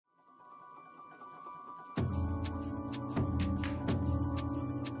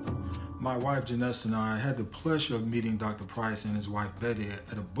My wife Janessa and I had the pleasure of meeting Dr. Price and his wife Betty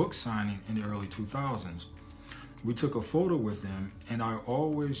at a book signing in the early 2000s. We took a photo with them, and I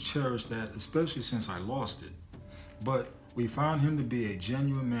always cherished that, especially since I lost it. But we found him to be a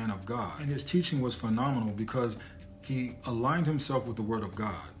genuine man of God, and his teaching was phenomenal because he aligned himself with the Word of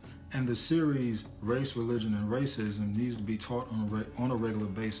God. And the series Race, Religion, and Racism needs to be taught on a regular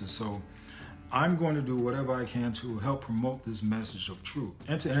basis. So I'm going to do whatever I can to help promote this message of truth.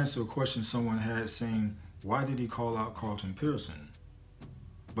 And to answer a question someone had saying, why did he call out Carlton Pearson,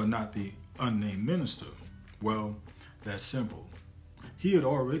 but not the unnamed minister? Well, that's simple. He had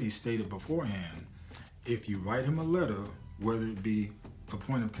already stated beforehand, if you write him a letter, whether it be a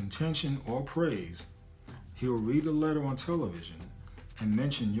point of contention or praise, he'll read the letter on television and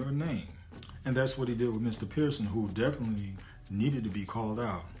mention your name. And that's what he did with Mr. Pearson, who definitely needed to be called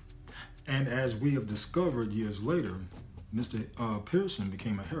out. And as we have discovered years later, Mr. Pearson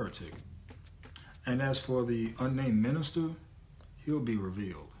became a heretic. And as for the unnamed minister, he'll be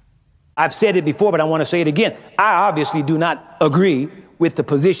revealed. I've said it before, but I want to say it again. I obviously do not agree with the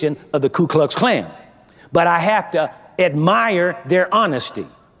position of the Ku Klux Klan, but I have to admire their honesty.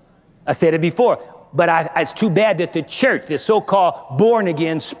 I said it before, but it's too bad that the church, the so-called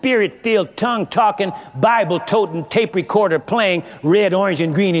born-again, spirit-filled, tongue-talking, Bible-toting, tape recorder playing, red, orange,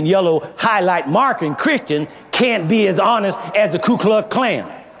 and green, and yellow highlight marking Christian can't be as honest as the Ku Klux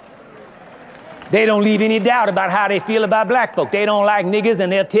Klan. They don't leave any doubt about how they feel about black folk. They don't like niggas, and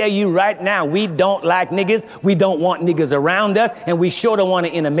they'll tell you right now, we don't like niggas, we don't want niggas around us, and we sure don't want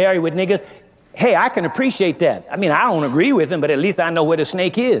to intermarry with niggas. Hey, I can appreciate that. I mean, I don't agree with them, but at least I know where the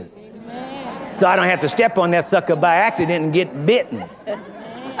snake is. So I don't have to step on that sucker by accident and get bitten.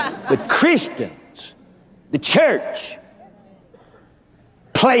 But Christians, the church,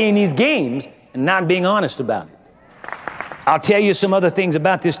 playing these games and not being honest about it. I'll tell you some other things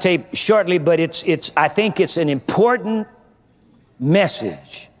about this tape shortly, but I think it's an important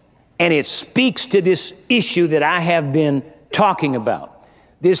message, and it speaks to this issue that I have been talking about.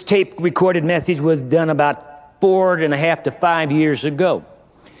 This tape recorded message was done about 4.5 to 5 years ago.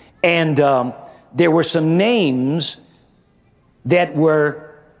 And there were some names that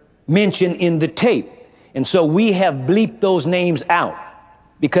were mentioned in the tape. And so we have bleeped those names out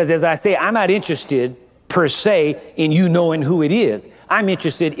because, as I say, I'm not interested per se in you knowing who it is. I'm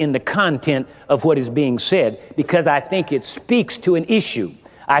interested in the content of what is being said because I think it speaks to an issue.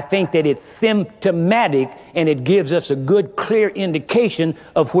 I think that it's symptomatic and it gives us a good, clear indication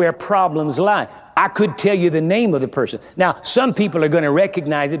of where problems lie. I could tell you the name of the person. Now, some people are going to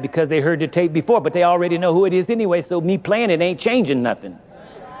recognize it because they heard the tape before, but they already know who it is anyway, so me playing it ain't changing nothing.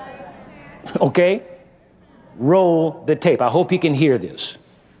 Okay? Roll the tape. I hope you can hear this.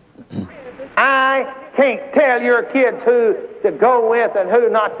 I can't tell your kids who to go with and who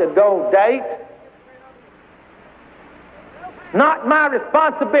not to go date. Not my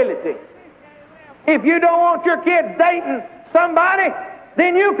responsibility. If you don't want your kids dating somebody,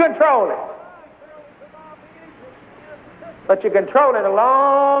 then you control it. But you control it a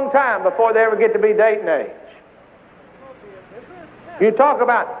long time before they ever get to be dating age. You talk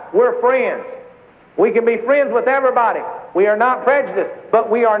about we're friends. We can be friends with everybody. We are not prejudiced, but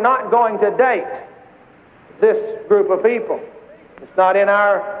we are not going to date this group of people. It's not in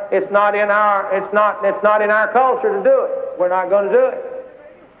our culture to do it. We're not going to do it.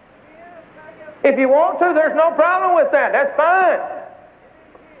 If you want to, there's no problem with that. That's fine.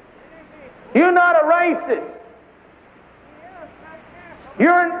 You're not a racist.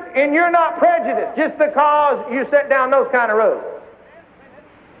 You're not prejudiced just because you set down those kind of rules.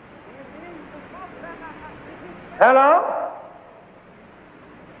 Hello?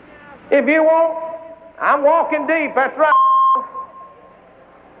 If you want, I'm walking deep, that's right.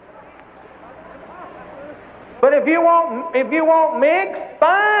 But if you want mix,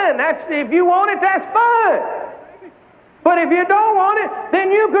 fine. If you want it, that's fine. But if you don't want it,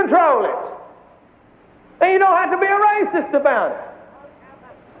 then you control it. Then you don't have to be a racist about it.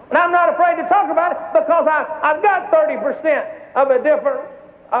 And I'm not afraid to talk about it because I've got 30% of a different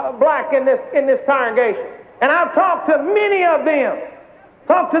black in this congregation. And I've talked to many of them.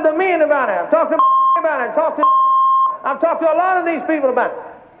 Talked to the men about it. I've talked to about it. I've talked to a lot of these people about it.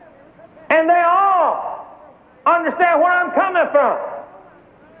 And they all understand where I'm coming from.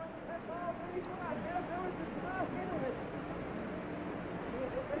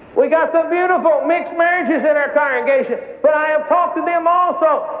 We got some beautiful mixed marriages in our congregation, but I have talked to them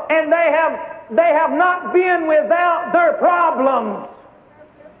also, and they have not been without their problems.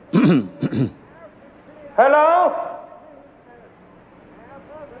 Hello?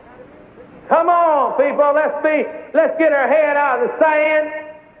 Come on, people, let's get our head out of the sand.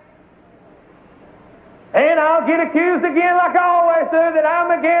 I'll get accused again like I always do that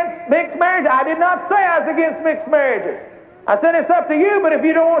I'm against mixed marriage. I did not say I was against mixed marriages. I said it's up to you, but if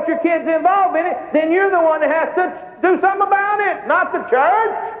you don't want your kids involved in it, then you're the one that has to do something about it, not the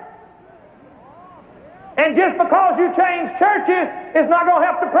church. And just because you change churches is not going to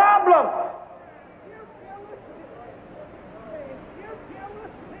help the problem.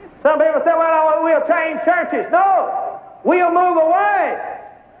 Some people say, well, we'll change churches. No, we'll move away.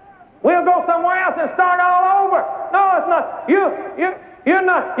 We'll go somewhere else and start all over. No, it's not. You're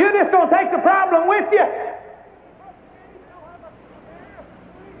not. You're just going to take the problem with you.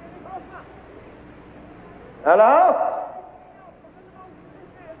 Hello?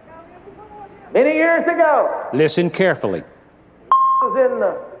 Many years ago. Listen carefully. I was in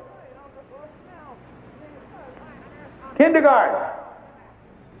the kindergarten.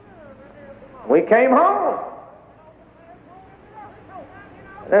 We came home.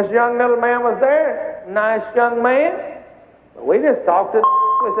 This young little man was there, nice young man. We just talked to him.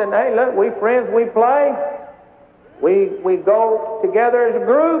 We said, hey, look, we friends, we play. We go together as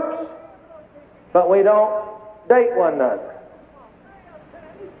groups, but we don't date one another.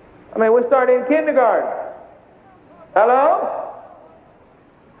 I mean, we started in kindergarten. Hello?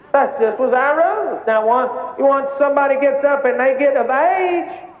 That just was our rules. Now, once somebody gets up and they get of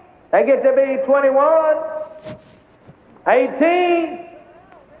age, they get to be 21, 18,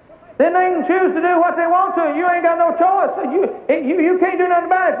 then they can choose to do what they want to. You ain't got no choice. You can't do nothing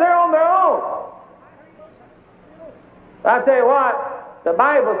about it. They're on their own. I tell you what, the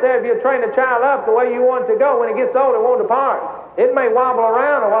Bible said if you train a child up the way you want it to go, when it gets old, it won't depart. It may wobble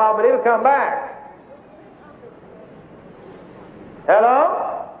around a while, but it'll come back. Hello?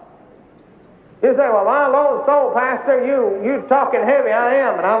 You say, well, my Lord soul, Pastor, you talking heavy. I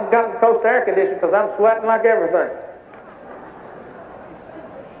am, and I've got close to air conditioning because I'm sweating like everything.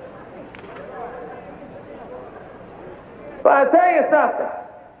 But I tell you something.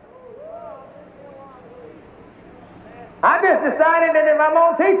 I just decided that if I'm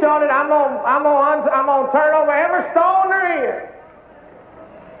going to teach on it, I'm going to turn over every stone there is.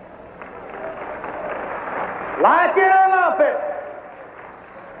 Like it or lump it.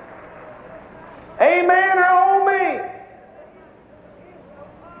 Amen or oh me.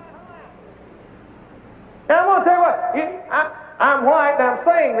 Now I'm going to tell you what. I'm white and I'm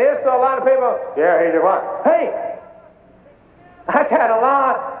saying this, so a lot of people, yeah, he's white. Hey,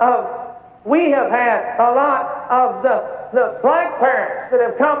 we have had a lot of the black parents that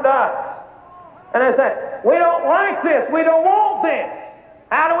have come to us. And they say, we don't like this, we don't want this.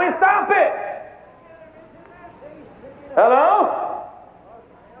 How do we stop it? Hello?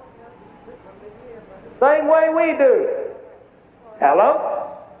 Same way we do.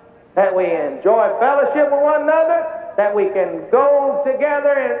 Hello? That we enjoy fellowship with one another, that we can go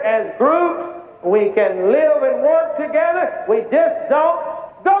together as groups, we can live and work together. We just don't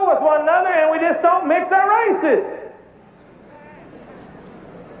go with one another, and we just don't mix our races.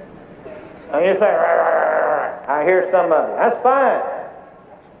 And you say, I hear some of it. That's fine.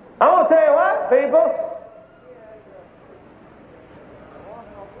 I'm going to tell you what, people.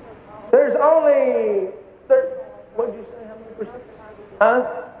 There's only, what did you say, how many percent? Huh?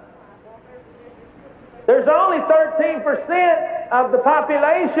 There's only 13% of the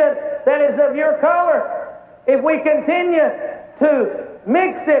population that is of your color. If we continue to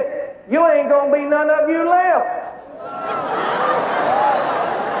mix it, you ain't going to be none of you left.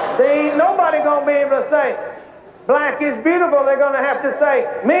 See, nobody going to be able to say, black is beautiful. They're going to have to say,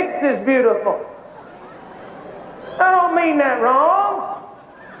 mixed is beautiful. I don't mean that wrong.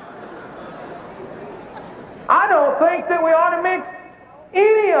 I don't think that we ought to mix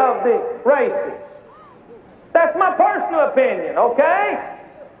any of the races. That's my personal opinion, okay?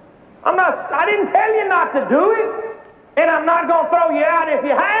 I didn't tell you not to do it, and I'm not going to throw you out if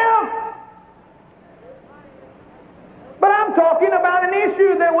you have. But I'm talking about an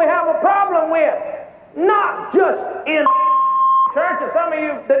issue that we have a problem with, not just in church, and some of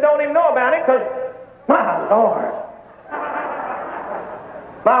you that don't even know about it, because, my Lord,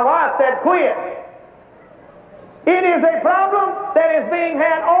 my wife said quit. It is a problem that is being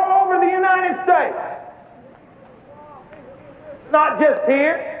had all over the United States. Not just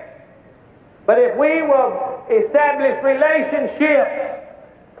here, but if we will establish relationships,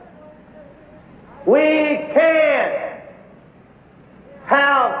 we can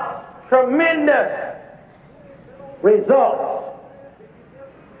have tremendous results.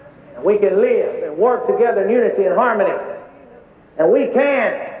 And we can live and work together in unity and harmony. And we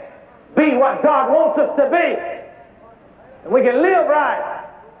can be what God wants us to be. And we can live right,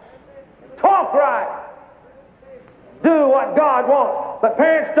 talk right, Do what God wants. But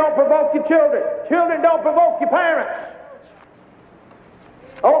parents, don't provoke your children. Children, don't provoke your parents.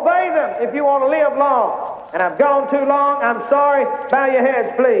 Obey them if you want to live long. And I've gone too long. I'm sorry. Bow your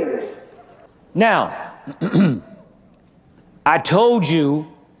heads, please. Now, I told you,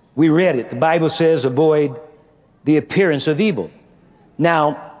 we read it. The Bible says avoid the appearance of evil.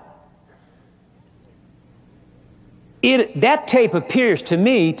 Now, that tape appears to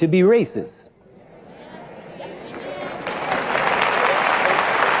me to be racist.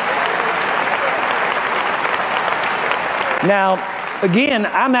 Now, again,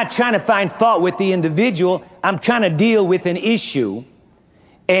 I'm not trying to find fault with the individual. I'm trying to deal with an issue,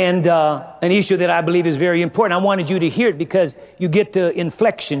 and an issue that I believe is very important. I wanted you to hear it because you get the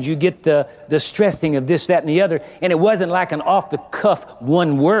inflections, you get the stressing of this, that, and the other, and it wasn't like an off-the-cuff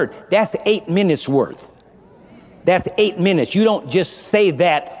one word. That's 8 minutes worth. That's 8 minutes. You don't just say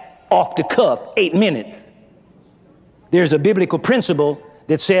that off the cuff, 8 minutes. There's a biblical principle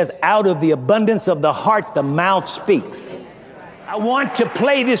that says, out of the abundance of the heart, the mouth speaks. I want to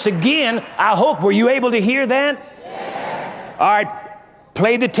play this again. I hope, were you able to hear that? Yeah. All right,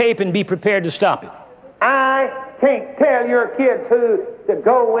 play the tape and be prepared to stop it. I can't tell your kids who to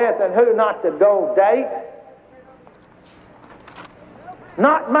go with and who not to go date.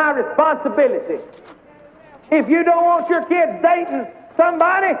 Not my responsibility. If you don't want your kids dating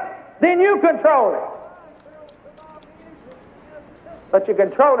somebody, then you control it. But you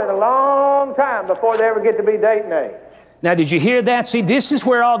control it a long time before they ever get to be dating age. Now, did you hear that? See, this is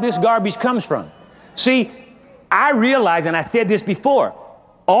where all this garbage comes from. See, I realize, and I said this before,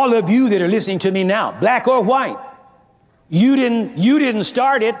 all of you that are listening to me now, black or white, you didn't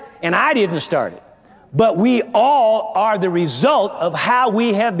start it, and I didn't start it. But we all are the result of how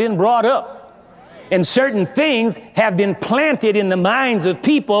we have been brought up. And certain things have been planted in the minds of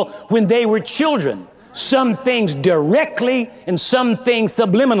people when they were children. Some things directly and some things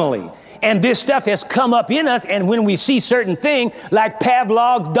subliminally. And this stuff has come up in us, and when we see certain things, like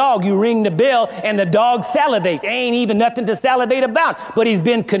Pavlov's dog, you ring the bell and the dog salivates. Ain't even nothing to salivate about, but he's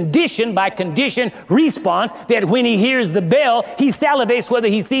been conditioned by conditioned response that when he hears the bell, he salivates whether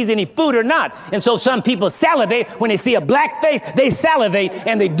he sees any food or not. And so some people salivate when they see a black face, they salivate,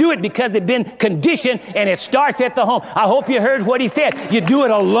 and they do it because they've been conditioned, and it starts at the home. I hope you heard what he said. You do it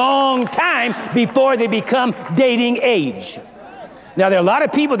a long time before they become dating age. Now, there are a lot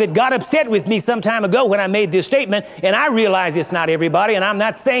of people that got upset with me some time ago when I made this statement, and I realize it's not everybody, and I'm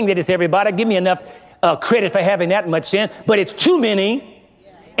not saying that it's everybody. Give me enough credit for having that much sense, but it's too many,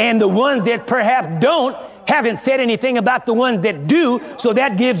 and the ones that perhaps don't haven't said anything about the ones that do, so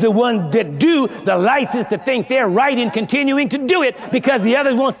that gives the ones that do the license to think they're right in continuing to do it because the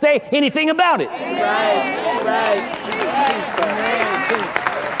others won't say anything about it.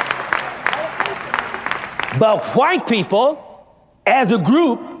 But white people, as a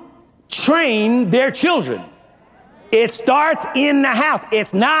group, train their children. It starts in the house.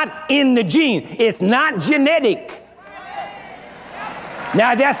 It's not in the genes. It's not genetic.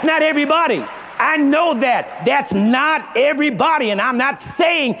 Now, that's not everybody. I know that. That's not everybody, and I'm not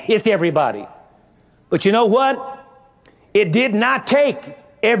saying it's everybody. But you know what? It did not take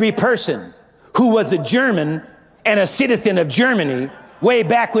every person who was a German and a citizen of Germany way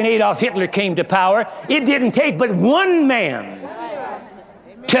back when Adolf Hitler came to power. It didn't take but one man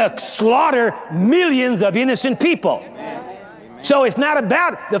to slaughter millions of innocent people. So it's not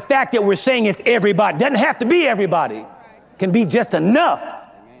about the fact that we're saying it's everybody. It doesn't have to be everybody. It can be just enough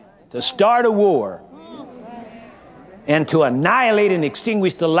to start a war and to annihilate and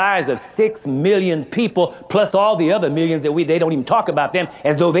extinguish the lives of 6 million people, plus all the other millions that they don't even talk about them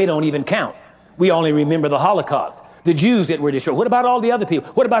as though they don't even count. We only remember the Holocaust. The Jews that were destroyed. What about all the other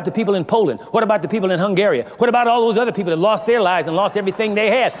people? What about the people in Poland? What about the people in Hungary? What about all those other people that lost their lives and lost everything they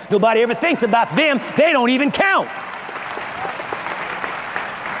had? Nobody ever thinks about them. They don't even count.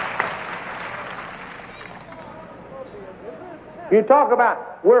 You talk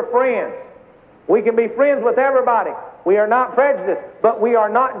about we're friends. We can be friends with everybody. We are not prejudiced, but we are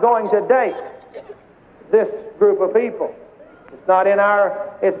not going to date this group of people. It's not in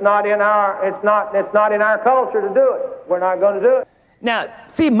our culture to do it. We're not going to do it. Now,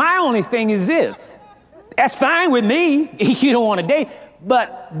 see, my only thing is this. That's fine with me. You don't want to date.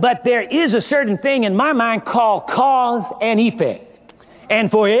 But there is a certain thing in my mind called cause and effect.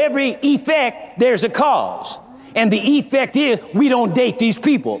 And for every effect, there's a cause. And the effect is we don't date these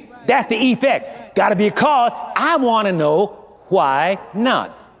people. That's the effect. Got to be a cause. I want to know why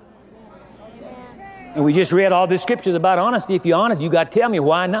not. And we just read all the scriptures about honesty. If you're honest, you got to tell me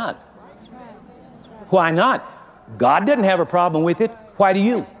why not. Why not? God doesn't have a problem with it. Why do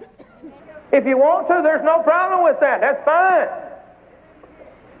you? If you want to, there's no problem with that. That's fine.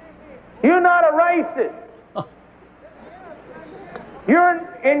 You're not a racist.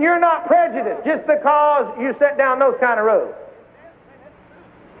 You're not prejudiced just because you set down those kind of rules.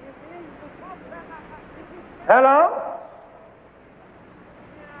 Hello?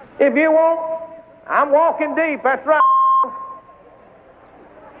 If you want, I'm walking deep, that's right.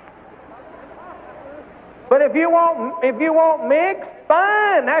 But if you want mixed,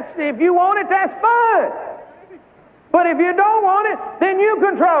 fine. If you want it, that's fine. But if you don't want it, then you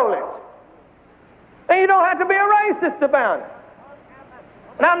control it. And you don't have to be a racist about it.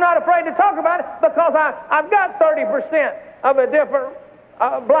 And I'm not afraid to talk about it because I've got 30% of a different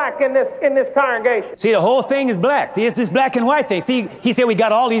black in this congregation. See, the whole thing is black. See, it's this black and white thing. See, he said we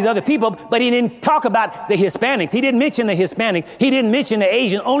got all these other people, but he didn't talk about the Hispanics. He didn't mention the Hispanics. He didn't mention the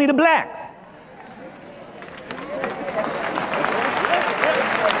Asian, only the blacks.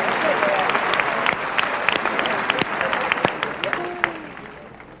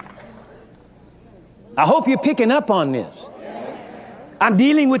 I hope you're picking up on this. I'm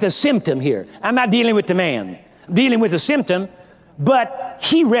dealing with a symptom here. I'm not dealing with the man. I'm dealing with a symptom, but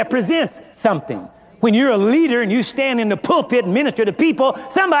he represents something. When you're a leader and you stand in the pulpit and minister to people,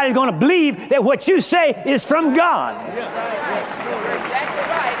 somebody's going to believe that what you say is from God.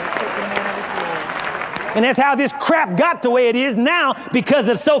 And that's how this crap got the way it is now, because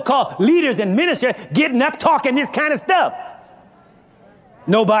of so-called leaders and ministers getting up talking this kind of stuff.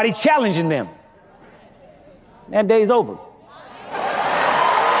 Nobody challenging them. That day's over.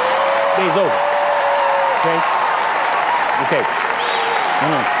 Day's over. Okay? Okay.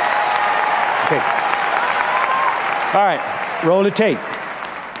 Okay. All right. Roll the tape.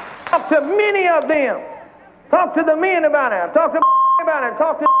 Talk to many of them. Talk to the men about it. Talk to about it.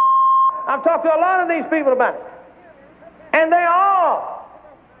 I've talked to a lot of these people about it. And they all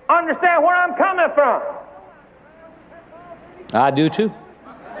understand where I'm coming from. I do too.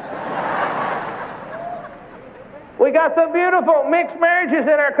 We got some beautiful mixed marriages in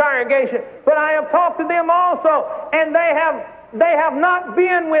our congregation, but I have talked to them also, and they have not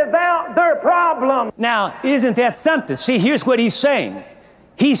been without their problems. Now, isn't that something? See, here's what he's saying.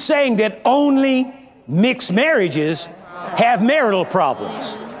 He's saying that only mixed marriages have marital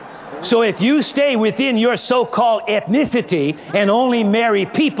problems. So if you stay within your so-called ethnicity and only marry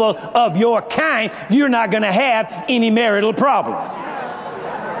people of your kind, you're not going to have any marital problems.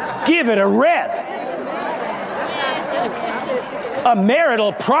 Give it a rest. A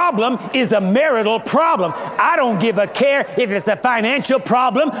marital problem is a marital problem. I don't give a care if it's a financial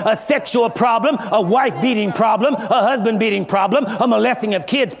problem, a sexual problem, a wife beating problem, a husband beating problem, a molesting of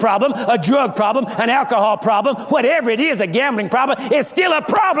kids problem, a drug problem, an alcohol problem, whatever it is, a gambling problem, it's still a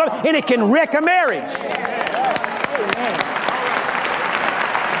problem, and it can wreck a marriage.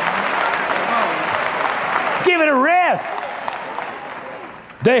 Give it a rest.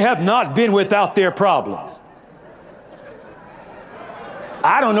 They have not been without their problems.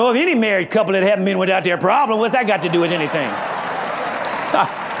 I don't know of any married couple that haven't been without their problem. What's that got to do with anything?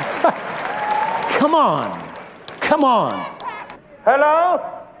 Come on. Come on. Hello?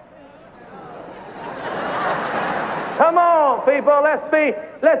 Come on, people.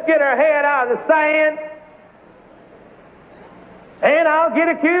 Let's get our head out of the sand. And I'll get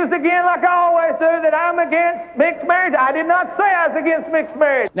accused again, like I always do, that I'm against mixed marriage. I did not say I was against mixed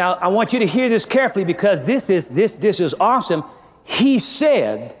marriage. Now, I want you to hear this carefully, because this is awesome. He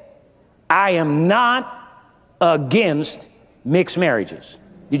said, I am not against mixed marriages.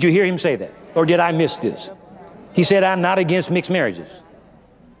 Did you hear him say that? Or did I miss this? He said, I'm not against mixed marriages.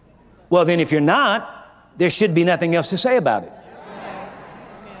 Well, then if you're not, there should be nothing else to say about it.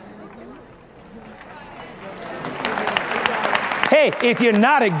 Hey, if you're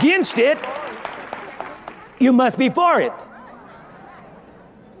not against it, you must be for it.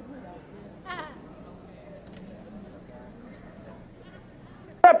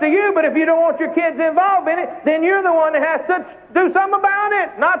 Up to you, but if you don't want your kids involved in it, then you're the one that has to do something about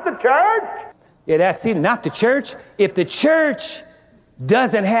it, not the church. Yeah, that's it, not the church. If the church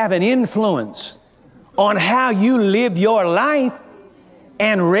doesn't have an influence on how you live your life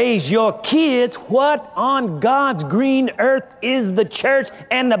and raise your kids, what on God's green earth is the church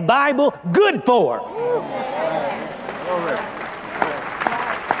and the Bible good for?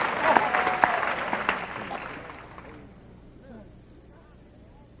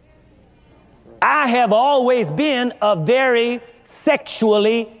 I have always been a very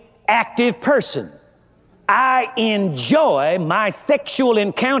sexually active person. I enjoy my sexual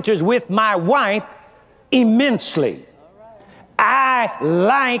encounters with my wife immensely. I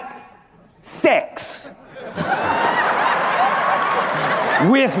like sex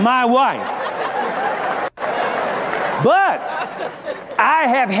with my wife. But I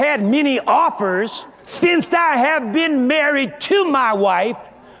have had many offers since I have been married to my wife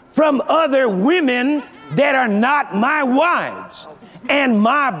from other women that are not my wives. And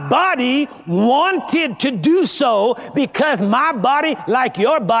my body wanted to do so because my body, like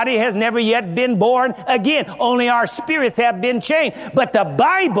your body, has never yet been born again. Only our spirits have been changed. But the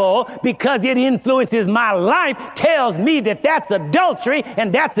Bible, because it influences my life, tells me that that's adultery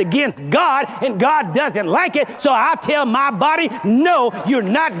and that's against God, and God doesn't like it. So I tell my body, no, you're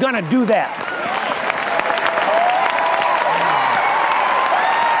not going to do that.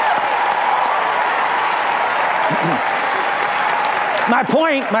 My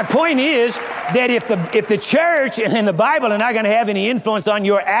point is that if the church and the Bible are not going to have any influence on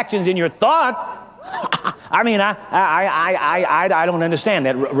your actions and your thoughts, I mean, I don't understand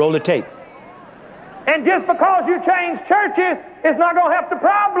that. Roll the tape. And just because you change churches, it's not going to help the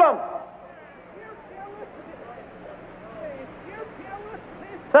problem.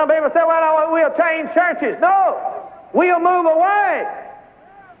 Some people say, well, we'll change churches. No, we'll move away.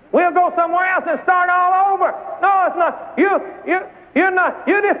 We'll go somewhere else and start all over. No, it's not.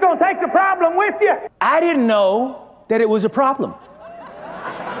 You're just going to take the problem with you. I didn't know that it was a problem.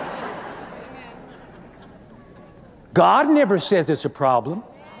 God never says it's a problem.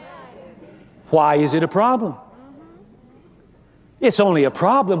 Why is it a problem? It's only a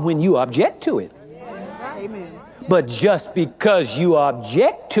problem when you object to it. Amen. But just because you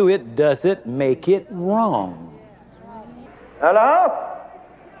object to it doesn't make it wrong. Hello?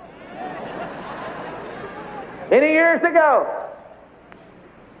 Many years ago,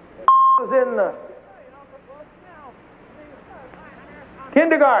 was in the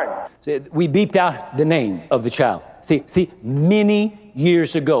kindergarten. See, we beeped out the name of the child. See, many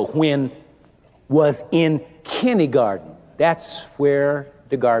years ago, when was in kindergarten, that's where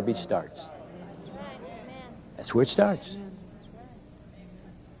the garbage starts. That's where it starts.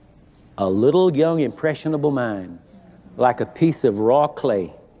 A little young, impressionable mind, like a piece of raw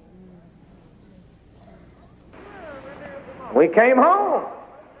clay. We came home.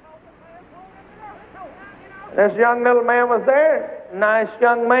 This young little man was there, nice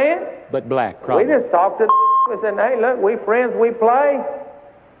young man. But black, probably. We just talked to we said, hey, look, we friends, we play.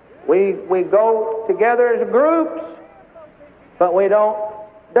 We go together as groups, but we don't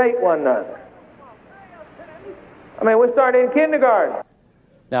date one another. I mean, we started in kindergarten.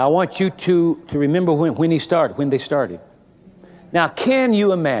 Now, I want you to remember when they started. Now, can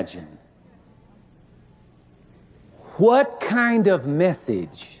you imagine what kind of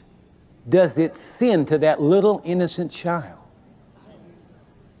message does it send to that little innocent child?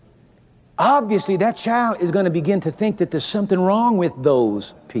 Obviously, that child is going to begin to think that there's something wrong with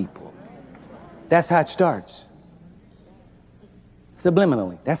those people. That's how it starts.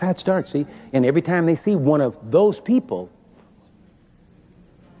 Subliminally. That's how it starts, see? And every time they see one of those people,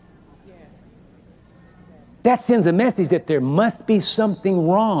 that sends a message that there must be something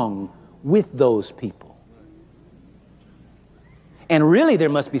wrong with those people. And really, there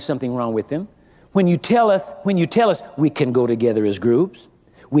must be something wrong with them. When you tell us we can go together as groups,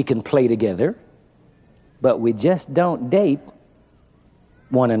 we can play together, but we just don't date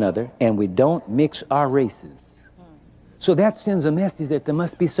one another and we don't mix our races. So that sends a message that there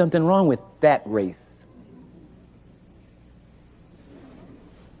must be something wrong with that race.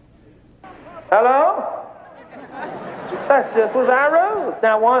 Hello? That just was our rules.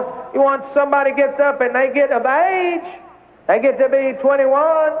 Now, once somebody gets up and they get of age, they get to be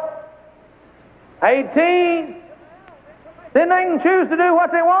 21, 18, then they can choose to do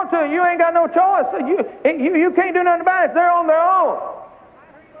what they want to. You ain't got no choice. So you can't do nothing about it. They're on their own.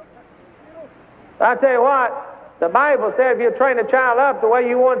 I tell you what, the Bible says if you train a child up the way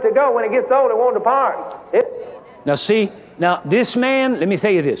you want it to go, when it gets old, it won't depart. Now this man, let me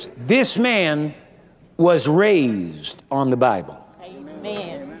say you this. This man was raised on the Bible.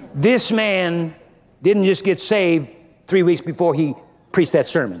 Amen. This man didn't just get saved 3 weeks before he preached that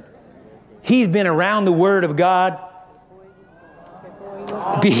sermon. He's been around the Word of God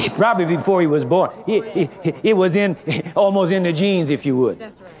probably before he was born. It was almost in the genes, if you would.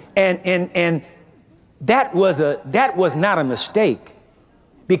 That's right. And that was not a mistake,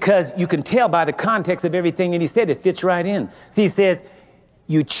 because you can tell by the context of everything that he said, it fits right in. See, he says,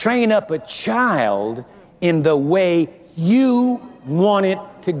 you train up a child in the way you want it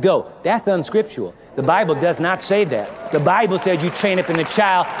to go. That's unscriptural. The Bible does not say that. The Bible says you train up in the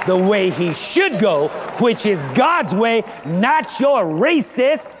child the way he should go, which is God's way, not your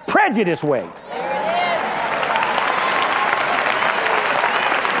racist, prejudiced way.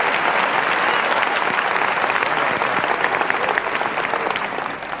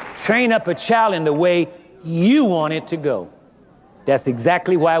 Train up a child in the way you want it to go. That's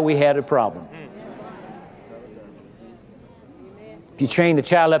exactly why we had a problem. If you train the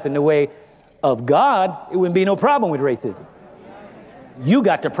child up in the way of God, it wouldn't be no problem with racism. You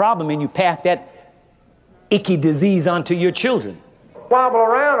got the problem and you pass that icky disease onto your children. Wobble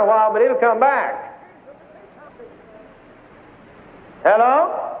around a while, but it'll come back.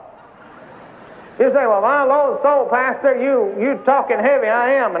 Hello? You say, well, my Lord soul, Pastor, you talking heavy.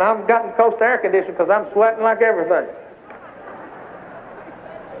 I am, and I've gotten close to air conditioning because I'm sweating like everything.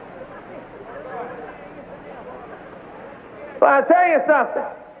 Well, I'll tell you something.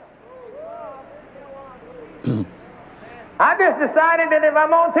 I just decided that if I'm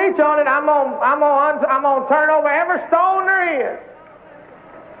going to teach on it, I'm going to turn over every stone there is.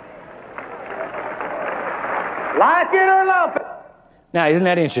 Like it or lump it. Now, isn't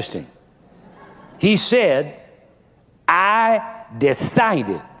that interesting? He said, I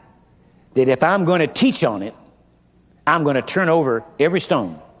decided that if I'm going to teach on it, I'm going to turn over every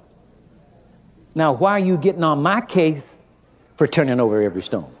stone. Now, why are you getting on my case for turning over every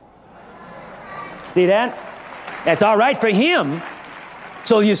stone? See that? That's all right for him.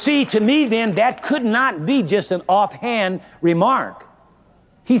 So you see, to me then, that could not be just an offhand remark.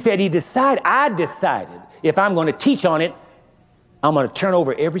 He said I decided if I'm going to teach on it, I'm going to turn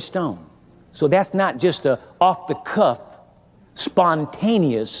over every stone. So that's not just a off-the-cuff,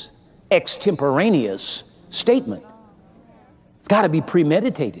 spontaneous, extemporaneous statement. It's got to be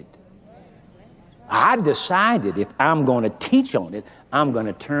premeditated. I decided if I'm going to teach on it, I'm going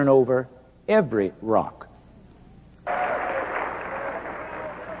to turn over every rock.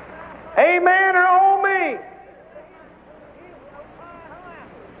 Amen or oh me.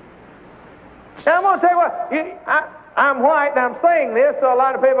 Now I'm going to tell you what, I'm white and I'm saying this, so a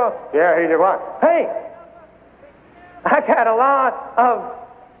lot of people, yeah, he's white. Hey, we have had a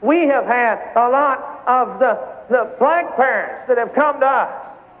lot of the black parents that have come to us.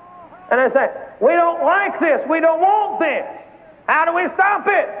 And they say, we don't like this, we don't want this. How do we stop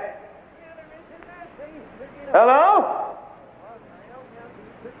it? Hello?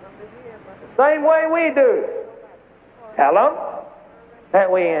 Same way we do. Tell them that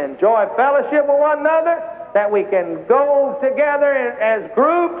we enjoy fellowship with one another, that we can go together as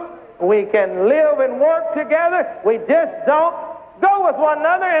groups, we can live and work together. We just don't go with one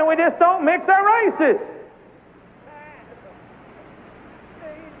another and we just don't mix our races.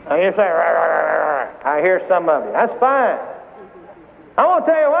 Now you say, rah, rah, rah, rah, rah. I hear some of you. That's fine. I want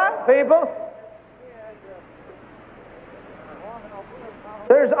to tell you what, people.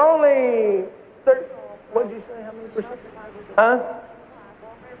 There's only, what did you say, how many percent? Huh?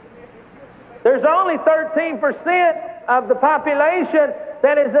 There's only 13% of the population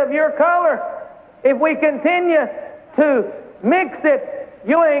that is of your color. If we continue to mix it,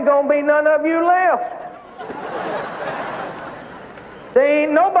 you ain't going to be none of you left. There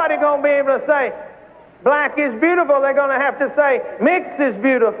ain't nobody going to be able to say, black is beautiful. They're going to have to say, mixed is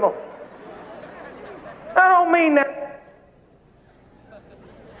beautiful. I don't mean that.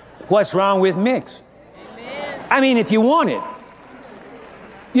 What's wrong with mix? Amen. I mean, if you want it,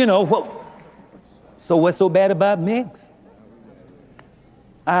 you know, so what's so bad about mix?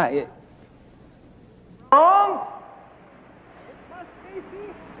 I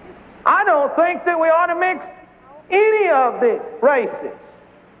don't think that we ought to mix any of the races.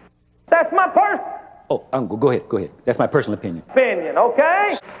 That's my Go ahead. That's my personal opinion.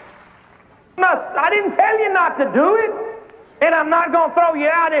 Okay? I didn't tell you not to do it, and I'm not going to throw you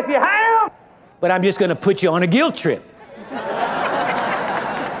out if you have. But I'm just going to put you on a guilt trip.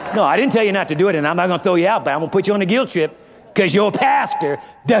 No, I didn't tell you not to do it, and I'm not going to throw you out, but I'm going to put you on a guilt trip because your pastor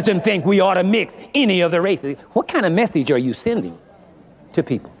doesn't think we ought to mix any of the races. What kind of message are you sending to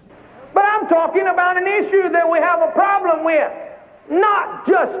people? But I'm talking about an issue that we have a problem with, not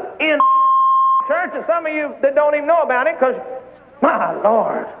just in church, and some of you that don't even know about it because, my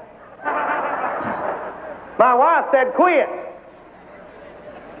Lord, my wife said quit.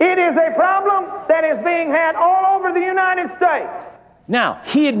 It is a problem that is being had all over the United States. Now,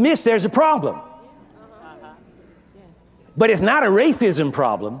 he admits there's a problem. But it's not a racism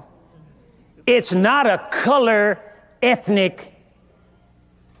problem. It's not a color, ethnic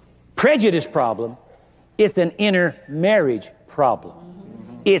prejudice problem. It's an intermarriage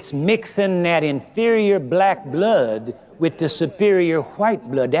problem. It's mixing that inferior black blood with the superior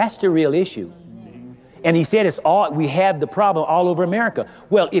white blood. That's the real issue. And he said we have the problem all over America.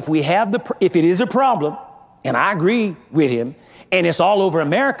 Well, if it is a problem, and I agree with him, and it's all over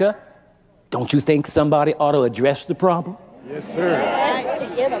America, don't you think somebody ought to address the problem? Yes, sir.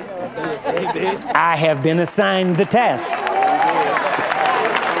 I have been assigned the task.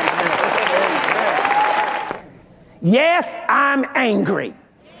 Yes, I'm angry.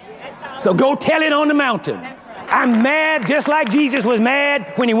 So go tell it on the mountain. I'm mad just like Jesus was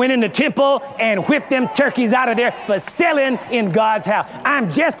mad when he went in the temple and whipped them turkeys out of there for selling in God's house.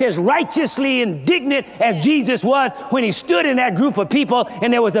 I'm just as righteously indignant as Jesus was when he stood in that group of people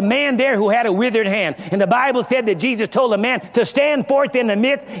and there was a man there who had a withered hand. And the Bible said that Jesus told the man to stand forth in the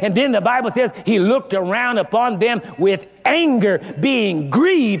midst. And then the Bible says he looked around upon them with anger, being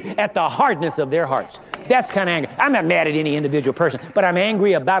grieved at the hardness of their hearts. That's kind of anger. I'm not mad at any individual person, but I'm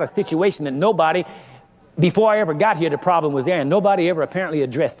angry about a situation that nobody, before I ever got here, the problem was there, and nobody ever apparently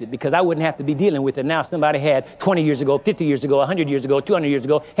addressed it, because I wouldn't have to be dealing with it now. Somebody had 20 years ago, 50 years ago, 100 years ago, 200 years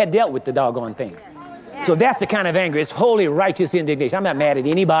ago, had dealt with the doggone thing. So that's the kind of anger. It's holy, righteous indignation. I'm not mad at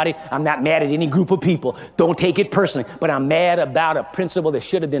anybody. I'm not mad at any group of people. Don't take it personally. But I'm mad about a principle that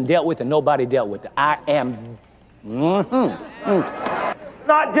should have been dealt with and nobody dealt with it. I am. Not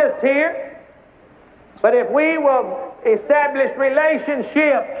just here, but if we will establish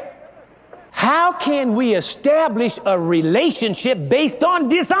relationships. How can we establish a relationship based on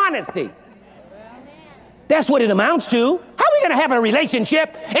dishonesty? That's what it amounts to. How are we going to have a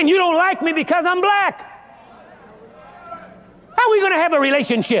relationship and you don't like me because I'm black? How are we going to have a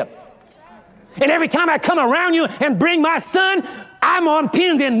relationship? And every time I come around you and bring my son, I'm on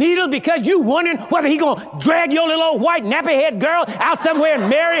pins and needles because you wondering whether he going to drag your little old white nappy-head girl out somewhere and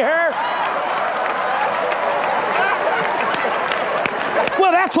marry her.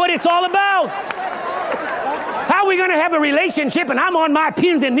 Well, that's what it's all about. How are we going to have a relationship and I'm on my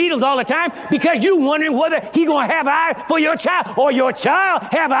pins and needles all the time because you wondering whether he going to have eyes for your child or your child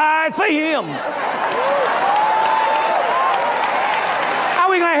have eyes for him? How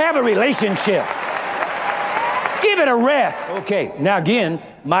are we going to have a relationship? Give it a rest. Okay, now again,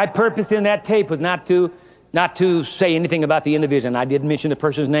 my purpose in that tape was not to say anything about the individual. I didn't mention the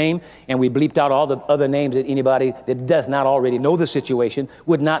person's name, and we bleeped out all the other names that anybody that does not already know the situation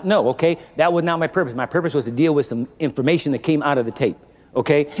would not know, okay? That was not my purpose. My purpose was to deal with some information that came out of the tape,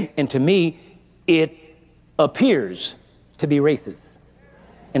 okay? And to me, it appears to be racist.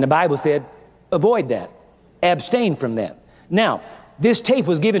 And the Bible said, avoid that. Abstain from that. Now, this tape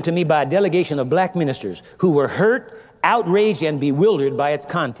was given to me by a delegation of black ministers who were hurt, outraged, and bewildered by its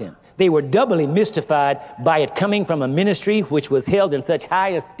content. They were doubly mystified by it coming from a ministry which was held in such high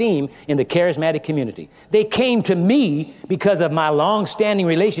esteem in the charismatic community. They came to me because of my long-standing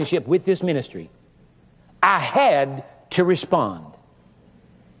relationship with this ministry. I had to respond.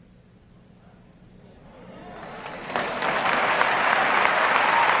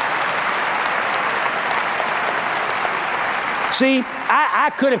 See,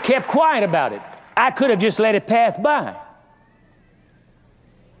 I could have kept quiet about it. I could have just let it pass by.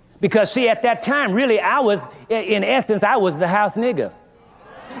 Because, see, at that time, really, in essence, I was the house nigga.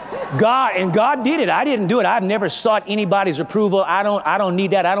 God did it. I didn't do it. I've never sought anybody's approval. I don't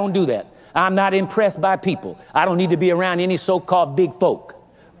need that. I don't do that. I'm not impressed by people. I don't need to be around any so-called big folk.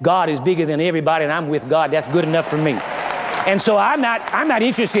 God is bigger than everybody, and I'm with God. That's good enough for me. And so I'm not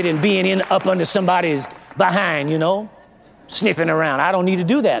interested in being up under somebody's behind, sniffing around. I don't need to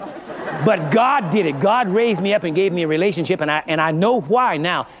do that. But God did it. God raised me up and gave me a relationship, and I know why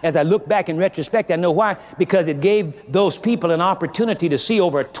now. As I look back in retrospect, I know why. Because it gave those people an opportunity to see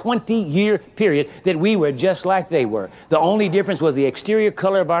over a 20-year period that we were just like they were. The only difference was the exterior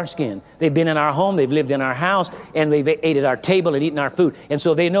color of our skin. They've been in our home, they've lived in our house, and they've ate at our table and eaten our food. And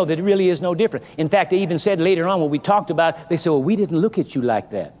so they know that it really is no different. In fact, they even said later on when we talked about it, they said, well, we didn't look at you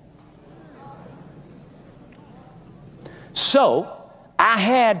like that. So I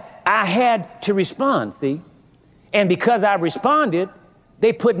had to respond, see? And because I responded,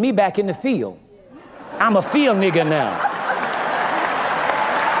 they put me back in the field. I'm a field nigga now.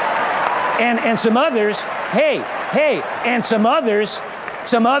 And some others, and some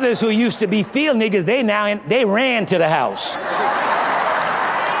others who used to be field niggas, they ran to the house.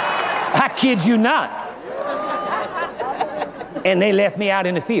 I kid you not. And they left me out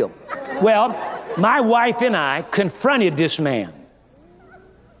in the field. Well, my wife and I confronted this man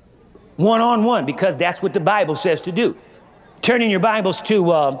one-on-one, because that's what the Bible says to do. Turn in your Bibles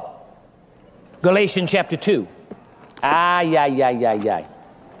to Galatians chapter 2. Oh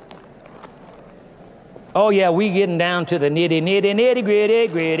yeah, we getting down to the nitty.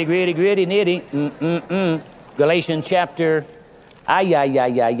 Galatians chapter,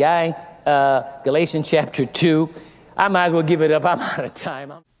 Galatians chapter 2. I might as well give it up. I'm out of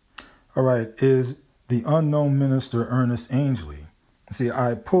time. All right, is the unknown minister Ernest Angley. See,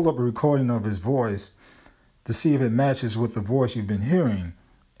 I pulled up a recording of his voice to see if it matches with the voice you've been hearing,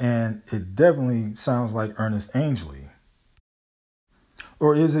 and it definitely sounds like Ernest Angley.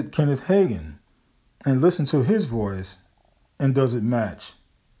 Or is it Kenneth Hagin? and listen to his voice, and does it match?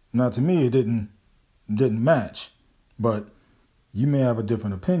 Now, to me, it didn't match, but you may have a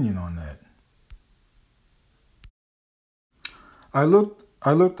different opinion on that. I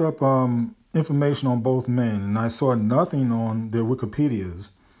looked up information on both men, and I saw nothing on their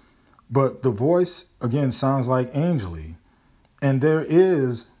Wikipedias, but the voice again sounds like Angely, and there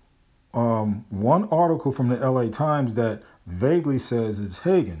is one article from the LA Times that vaguely says it's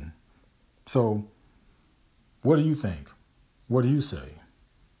Hagen. So, what do you think? What do you say?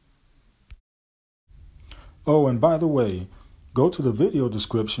 Oh, and by the way, go to the video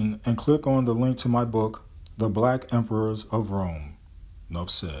description and click on the link to my book, The Black Emperors of Rome. Enough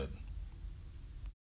said.